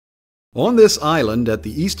On this island at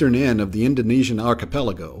the eastern end of the Indonesian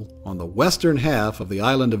archipelago, on the western half of the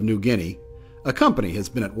island of New Guinea, a company has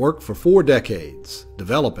been at work for 4 decades,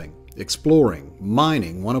 developing, exploring,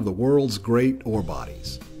 mining one of the world's great ore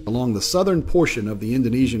bodies. Along the southern portion of the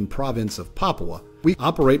Indonesian province of Papua, we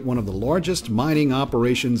operate one of the largest mining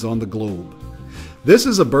operations on the globe. This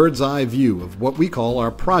is a bird's-eye view of what we call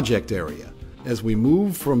our project area, as we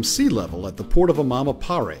move from sea level at the port of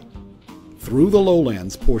Amamapare, through the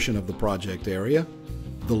lowlands portion of the project area,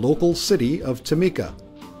 the local city of Timika,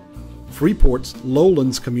 Freeport's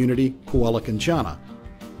lowlands community Kuala Kencana,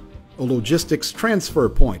 a logistics transfer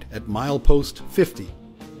point at milepost 50,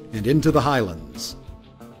 and into the highlands.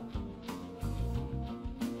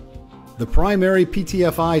 The primary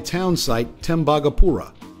PTFI town site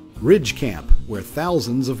Tembagapura, Ridge Camp, where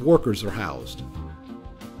thousands of workers are housed.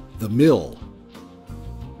 The mill.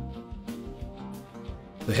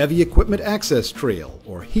 The Heavy Equipment Access Trail,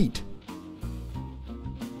 or HEAT.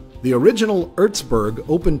 The original Ertsberg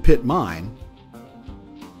open pit mine,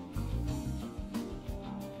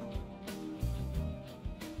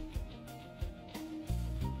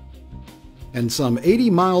 and some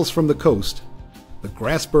 80 miles from the coast, the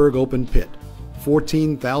Grasberg open pit,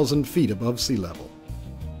 14,000 feet above sea level.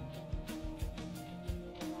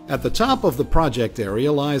 At the top of the project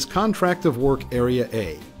area lies Contract of Work Area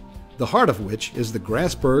A, the heart of which is the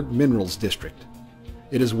Grasberg Minerals District.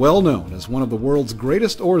 It is well known as one of the world's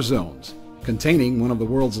greatest ore zones, containing one of the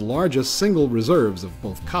world's largest single reserves of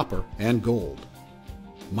both copper and gold.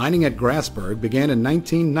 Mining at Grasberg began in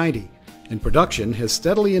 1990, and production has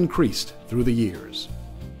steadily increased through the years.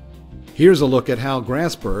 Here's a look at how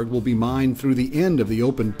Grasberg will be mined through the end of the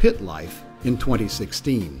open pit life in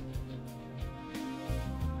 2016.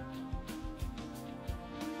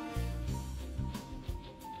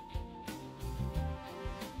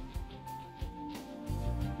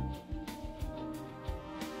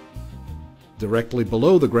 Directly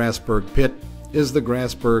below the Grasberg pit is the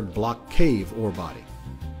Grasberg Block Cave ore body.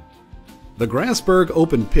 The Grasberg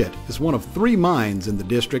open pit is one of 3 mines in the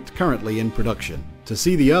district currently in production. To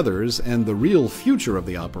see the others and the real future of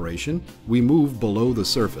the operation, we move below the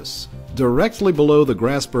surface. Directly below the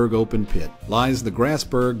Grasberg open pit lies the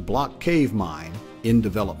Grasberg Block Cave mine in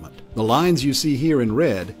development. The lines you see here in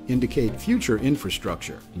red indicate future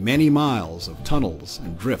infrastructure, many miles of tunnels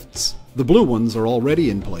and drifts. The blue ones are already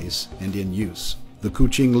in place and in use. The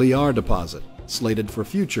Kucing Liar deposit, slated for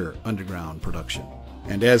future underground production.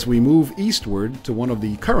 And as we move eastward to one of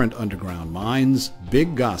the current underground mines,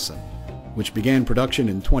 Big Gossan, which began production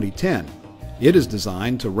in 2010, it is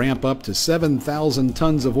designed to ramp up to 7,000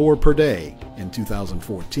 tons of ore per day in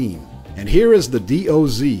 2014. And here is the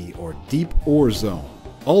DOZ, or Deep Ore Zone,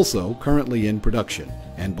 also currently in production,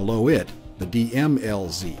 and below it, the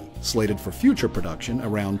DMLZ, slated for future production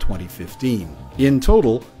around 2015. In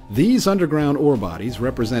total, these underground ore bodies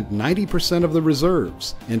represent 90% of the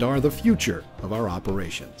reserves and are the future of our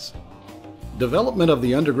operations. Development of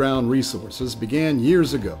the underground resources began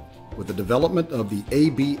years ago with the development of the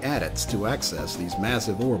AB adits to access these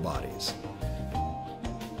massive ore bodies.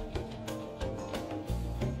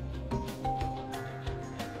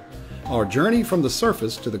 Our journey from the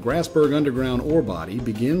surface to the Grasberg underground ore body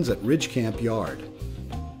begins at Ridge Camp Yard,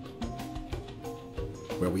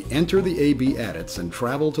 where we enter the AB adits and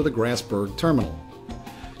travel to the Grasberg terminal.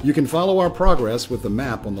 You can follow our progress with the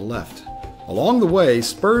map on the left. Along the way,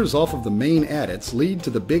 spurs off of the main adits lead to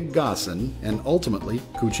the Big Gossan and ultimately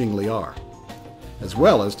Kucing Liar, as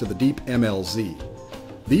well as to the Deep MLZ.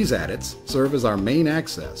 These adits serve as our main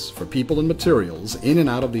access for people and materials in and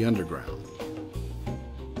out of the underground.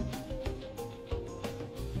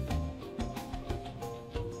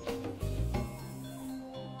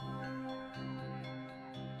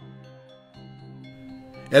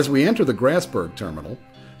 As we enter the Grasberg terminal,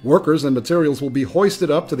 workers and materials will be hoisted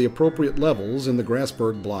up to the appropriate levels in the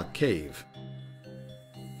Grasberg Block Cave.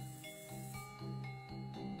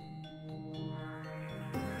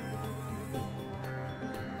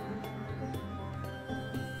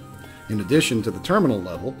 In addition to the terminal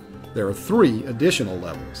level, there are 3 additional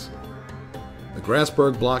levels. The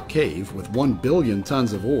Grasberg Block Cave, with 1 billion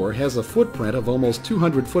tons of ore, has a footprint of almost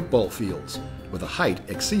 200 football fields, with a height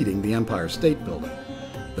exceeding the Empire State Building.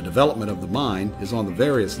 The development of the mine is on the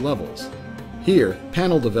various levels. Here,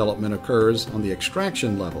 panel development occurs on the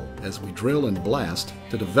extraction level as we drill and blast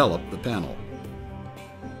to develop the panel.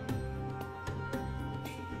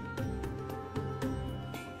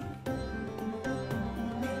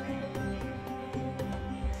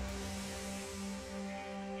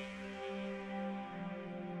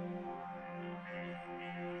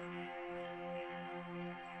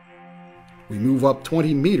 We move up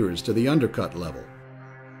 20 meters to the undercut level.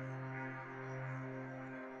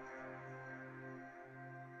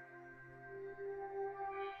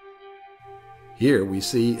 Here we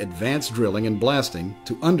see advanced drilling and blasting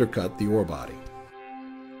to undercut the ore body.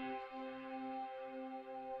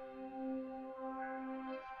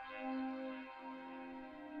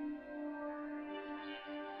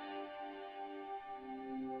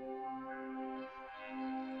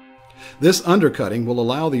 This undercutting will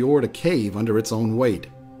allow the ore to cave under its own weight.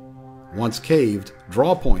 Once caved,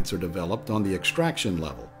 draw points are developed on the extraction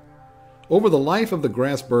level. Over the life of the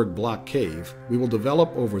Grasberg Block Cave, we will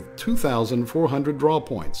develop over 2,400 draw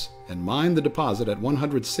points and mine the deposit at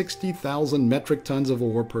 160,000 metric tons of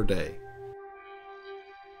ore per day.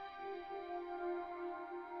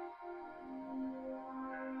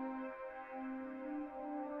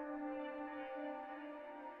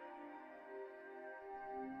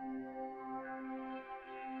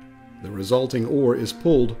 The resulting ore is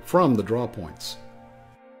pulled from the draw points.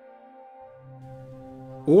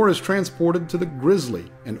 Ore is transported to the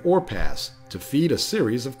Grizzly and Ore Pass to feed a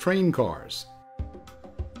series of train cars.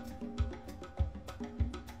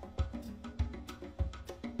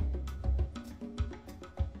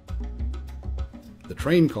 The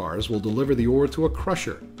train cars will deliver the ore to a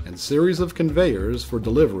crusher and series of conveyors for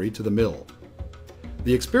delivery to the mill.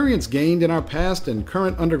 The experience gained in our past and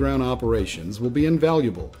current underground operations will be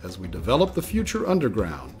invaluable as we develop the future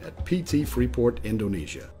underground at PT Freeport,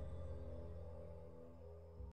 Indonesia.